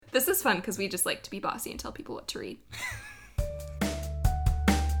This is fun because we just like to be bossy and tell people what to read.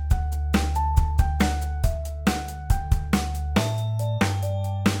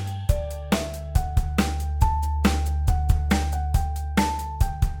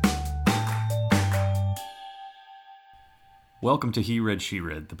 Welcome to He Read, She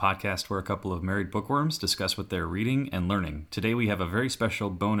Read, the podcast where a couple of married bookworms discuss what they're reading and learning. Today we have a very special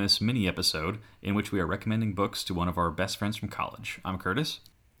bonus mini-episode in which we are recommending books to one of our best friends from college. I'm Curtis.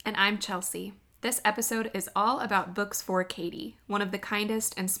 And I'm Chelsea. This episode is all about books for Katie, one of the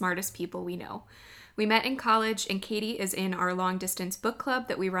kindest and smartest people we know. We met in college, and Katie is in our long-distance book club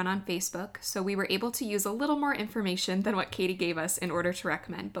that we run on Facebook, so we were able to use a little more information than what Katie gave us in order to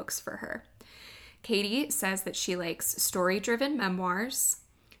recommend books for her. Katie says that she likes story-driven memoirs.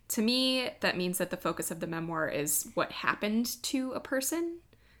 To me, that means that the focus of the memoir is what happened to a person,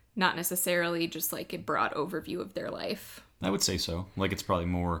 not necessarily just like a broad overview of their life. I would say so. Like it's probably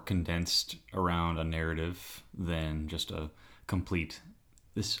more condensed around a narrative than just a complete,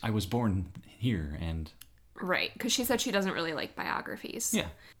 I was born here and... Right, because she said she doesn't really like biographies. Yeah.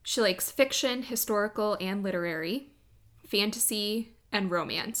 She likes fiction, historical, and literary, fantasy, and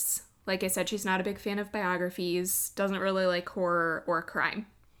romance. Like I said, she's not a big fan of biographies, doesn't really like horror or crime.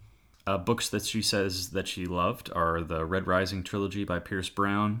 Books that she says that she loved are the Red Rising trilogy by Pierce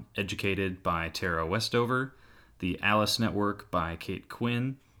Brown, Educated by Tara Westover, the Alice Network by Kate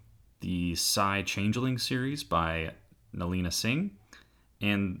Quinn, the Psy Changeling series by Nalina Singh,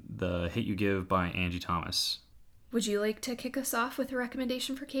 and The Hate U Give by Angie Thomas. Would you like to kick us off with a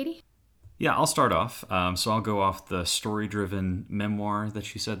recommendation for Katie? Yeah, I'll start off. So I'll go off the story-driven memoir that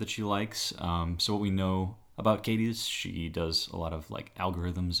she said that she likes. So what we know about Katie is she does a lot of like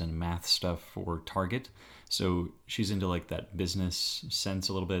algorithms and math stuff for Target. So she's into like that business sense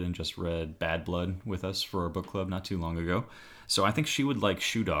a little bit and just read Bad Blood with us for our book club not too long ago. So I think she would like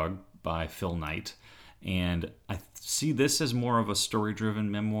Shoe Dog by Phil Knight. And I see this as more of a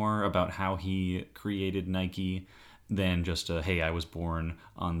story-driven memoir about how he created Nike than just a, hey, I was born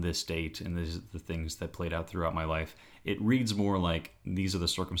on this date and these are the things that played out throughout my life. It reads more like these are the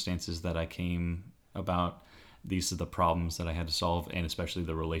circumstances that I came about. These are the problems that I had to solve, and especially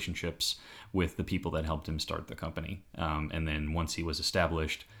the relationships with the people that helped him start the company. And then once he was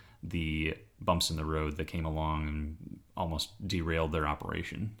established, the bumps in the road that came along and almost derailed their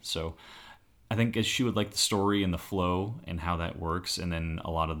operation. So I think she would like the story and the flow and how that works, and then a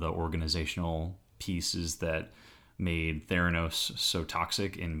lot of the organizational pieces that made Theranos so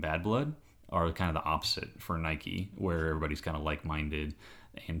toxic in Bad Blood are kind of the opposite for Nike, where everybody's kind of like-minded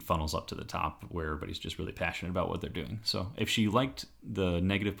and funnels up to the top, where everybody's just really passionate about what they're doing. So if she liked the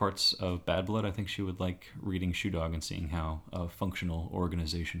negative parts of Bad Blood, I think she would like reading Shoe Dog and seeing how a functional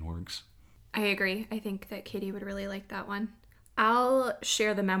organization works. I agree. I think that Katie would really like that one. I'll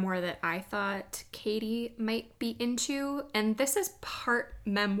share the memoir that I thought Katie might be into, and this is part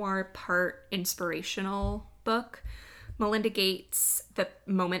memoir, part inspirational book. Melinda Gates, The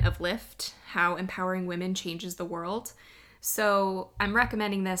Moment of Lift, How Empowering Women Changes the World. So I'm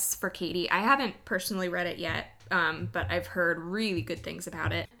recommending this for Katie. I haven't personally read it yet, but I've heard really good things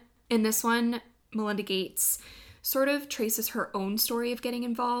about it. In this one, Melinda Gates sort of traces her own story of getting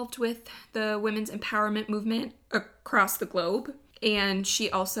involved with the women's empowerment movement across the globe. And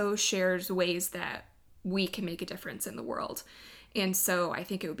she also shares ways that we can make a difference in the world. And so I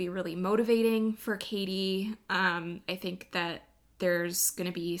think it would be really motivating for Katie. I think that there's going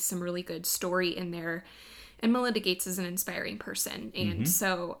to be some really good story in there. And Melinda Gates is an inspiring person. And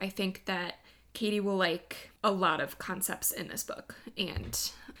so I think that Katie will like a lot of concepts in this book. And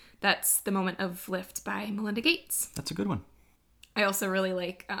that's The Moment of Lift by Melinda Gates. That's a good one. I also really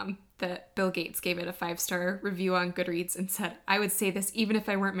like that Bill Gates gave it a 5-star review on Goodreads and said, I would say this even if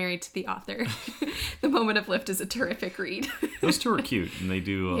I weren't married to the author. The Moment of Lift is a terrific read. Those two are cute, and they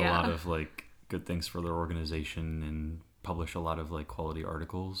do a lot of like good things for their organization and publish a lot of like quality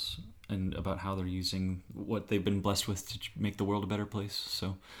articles and about how they're using what they've been blessed with to make the world a better place.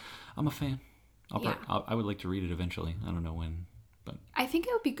 So I'm a fan. I would like to read it eventually. I don't know when, but I think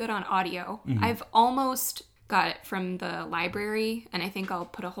it would be good on audio. I've almost got it from the library, and I think I'll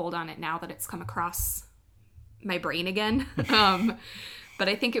put a hold on it now that it's come across my brain again. But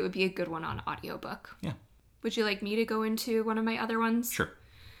I think it would be a good one on audiobook. Yeah. Would you like me to go into one of my other ones? Sure.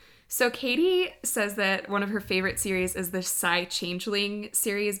 So Katie says that one of her favorite series is the Psy Changeling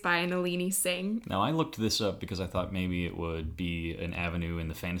series by Nalini Singh. Now, I looked this up because I thought maybe it would be an avenue in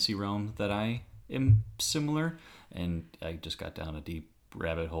the fantasy realm that I am similar, and I just got down a deep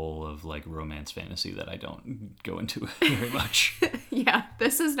rabbit hole of like romance fantasy that I don't go into very much. Yeah,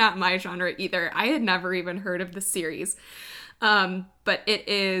 this is not my genre either. I had never even heard of the series. But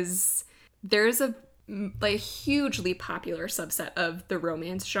there's a like hugely popular subset of the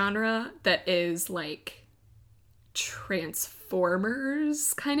romance genre that is like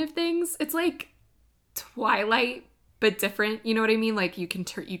Transformers kind of things. It's like Twilight, but different. You know what I mean? Like you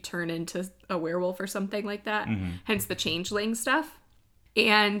turn into a werewolf or something like that. Mm-hmm. Hence the changeling stuff.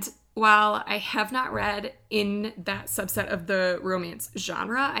 And while I have not read in that subset of the romance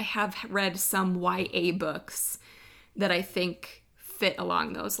genre, I have read some YA books that I think fit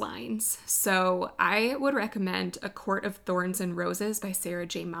along those lines. So I would recommend A Court of Thorns and Roses by Sarah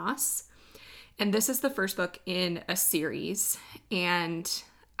J. Maas. And this is the first book in a series. And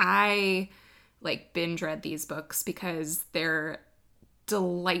I like binge read these books because they're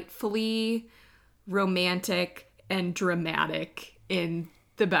delightfully romantic and dramatic in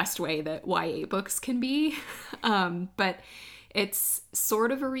the best way that YA books can be. But it's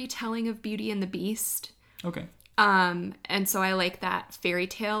sort of a retelling of Beauty and the Beast. Okay. And so I like that fairy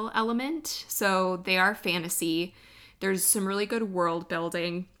tale element. So they are fantasy. There's some really good world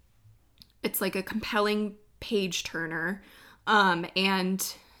building. It's like a compelling page turner.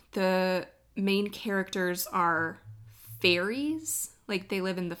 And the main characters are fairies. Like they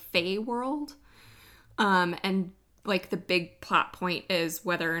live in the fae world. And like the big plot point is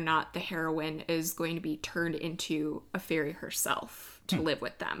whether or not the heroine is going to be turned into a fairy herself to live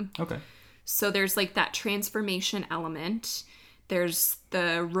with them. Okay. So there's like that transformation element. There's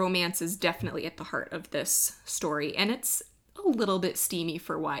the romance is definitely at the heart of this story. And it's a little bit steamy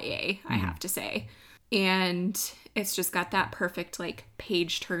for YA, I have to say. And it's just got that perfect like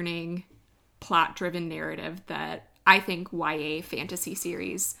page turning, plot driven narrative that I think YA fantasy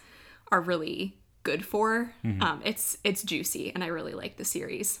series are really good for. Mm-hmm. It's juicy and I really like the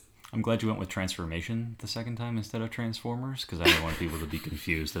series. I'm glad you went with transformation the second time instead of Transformers, because I don't want people to be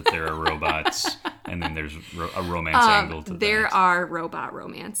confused that there are robots and then there's a romance angle to there that. are robot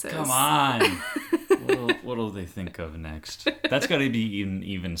romances. Come on. What'll they think of next? That's got to be an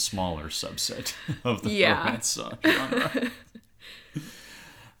even smaller subset of the romance genre.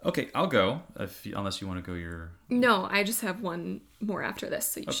 Okay, I'll go, unless you want to go your... No, I just have one more after this,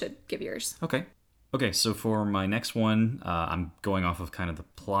 so you should give yours. Okay, so for my next one, I'm going off of kind of the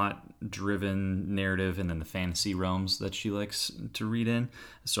plot-driven narrative and then the fantasy realms that she likes to read in.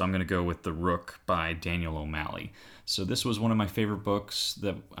 So I'm going to go with The Rook by Daniel O'Malley. So this was one of my favorite books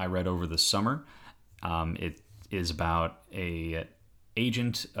that I read over the summer. It is about a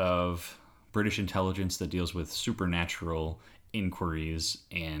agent of British intelligence that deals with supernatural inquiries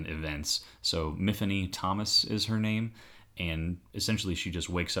and events. So Miffany Thomas is her name. And essentially she just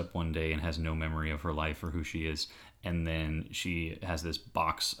wakes up one day and has no memory of her life or who she is. And then she has this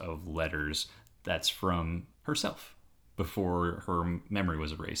box of letters that's from herself before her memory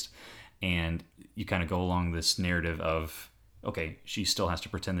was erased. And you kind of go along this narrative of, okay, she still has to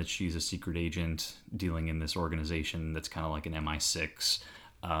pretend that she's a secret agent dealing in this organization that's kind of like an MI6,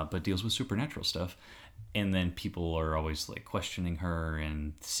 but deals with supernatural stuff. And then people are always like questioning her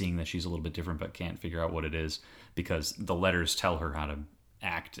and seeing that she's a little bit different but can't figure out what it is because the letters tell her how to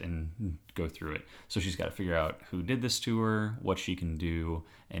act and go through it. So she's got to figure out who did this to her, what she can do,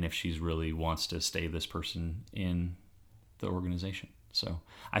 and if she's really wants to stay this person in the organization. So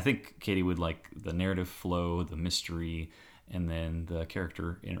I think Katie would like the narrative flow, the mystery, and then the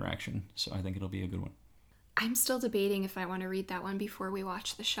character interaction. So I think it'll be a good one. I'm still debating if I want to read that one before we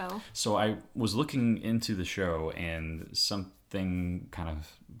watch the show. So I was looking into the show, and something kind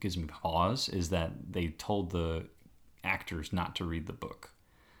of gives me pause is that they told the actors not to read the book.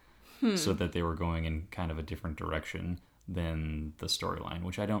 So that they were going in kind of a different direction than the storyline,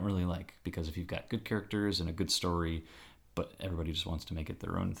 which I don't really like, because if you've got good characters and a good story, but everybody just wants to make it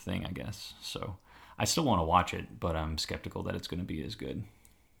their own thing, I guess. So I still want to watch it, but I'm skeptical that it's going to be as good.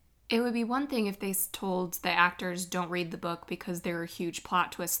 It would be one thing if they told the actors don't read the book because there are huge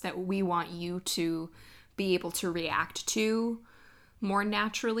plot twists that we want you to be able to react to more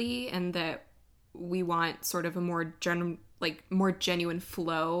naturally, and that we want sort of a more genuine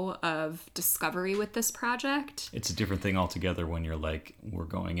flow of discovery with this project. It's a different thing altogether when you're like, we're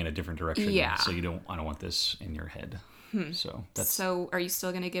going in a different direction. Yeah. So I don't want this in your head. So are you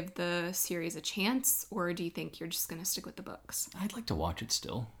still going to give the series a chance, or do you think you're just going to stick with the books? I'd like to watch it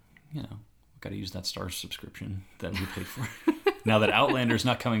still. You know, we've got to use that Starz subscription that we paid for. Now that Outlander's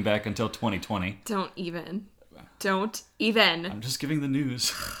not coming back until 2020. Don't even. I'm just giving the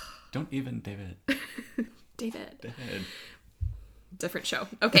news. Don't even, David. David. Different show.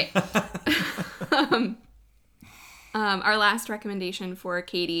 Okay. Our last recommendation for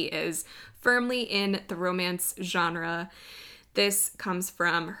Katie is firmly in the romance genre. This comes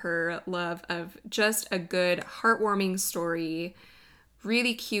from her love of just a good, heartwarming story,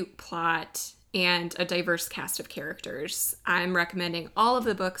 really cute plot, and a diverse cast of characters. I'm recommending all of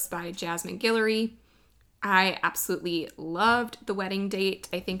the books by Jasmine Guillory. I absolutely loved The Wedding Date.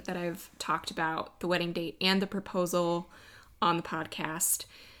 I think that I've talked about The Wedding Date and The Proposal on the podcast.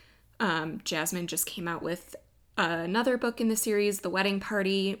 Jasmine just came out with another book in the series, The Wedding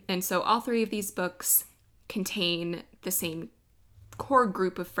Party, and so all three of these books contain the same core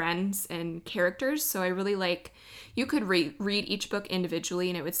group of friends and characters. So I really like, you could read each book individually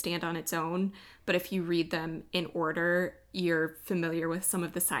and it would stand on its own, but if you read them in order, you're familiar with some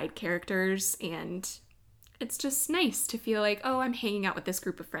of the side characters, and it's just nice to feel like, oh, I'm hanging out with this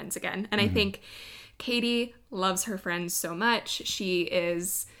group of friends again. And I think Katie loves her friends so much. She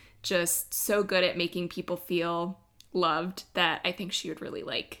is just so good at making people feel loved that I think she would really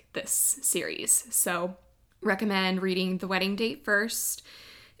like this series. So recommend reading The Wedding Date first.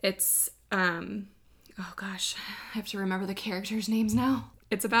 It's, oh gosh, I have to remember the characters' names now.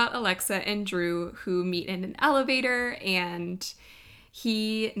 It's about Alexa and Drew who meet in an elevator, and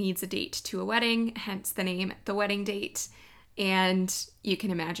he needs a date to a wedding, hence the name The Wedding Date. And you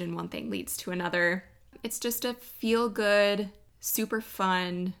can imagine one thing leads to another. It's just a feel-good, super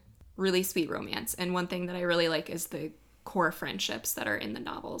fun, really sweet romance. And one thing that I really like is the core friendships that are in the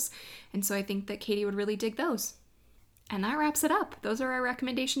novels. And so I think that Katie would really dig those. And that wraps it up. Those are our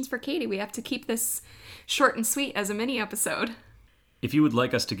recommendations for Katie. We have to keep this short and sweet as a mini episode. If you would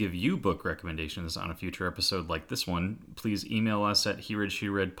like us to give you book recommendations on a future episode like this one, please email us at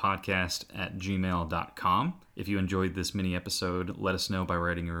hereadshereadpodcast@gmail.com. If you enjoyed this mini episode, let us know by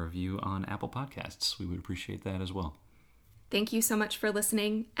writing a review on Apple Podcasts. We would appreciate that as well. Thank you so much for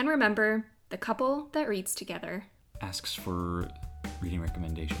listening. And remember, the couple that reads together asks for reading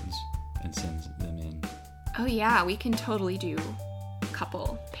recommendations and sends them in. Oh yeah, we can totally do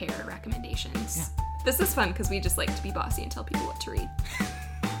couple pair recommendations. Yeah. This is fun because we just like to be bossy and tell people what to read.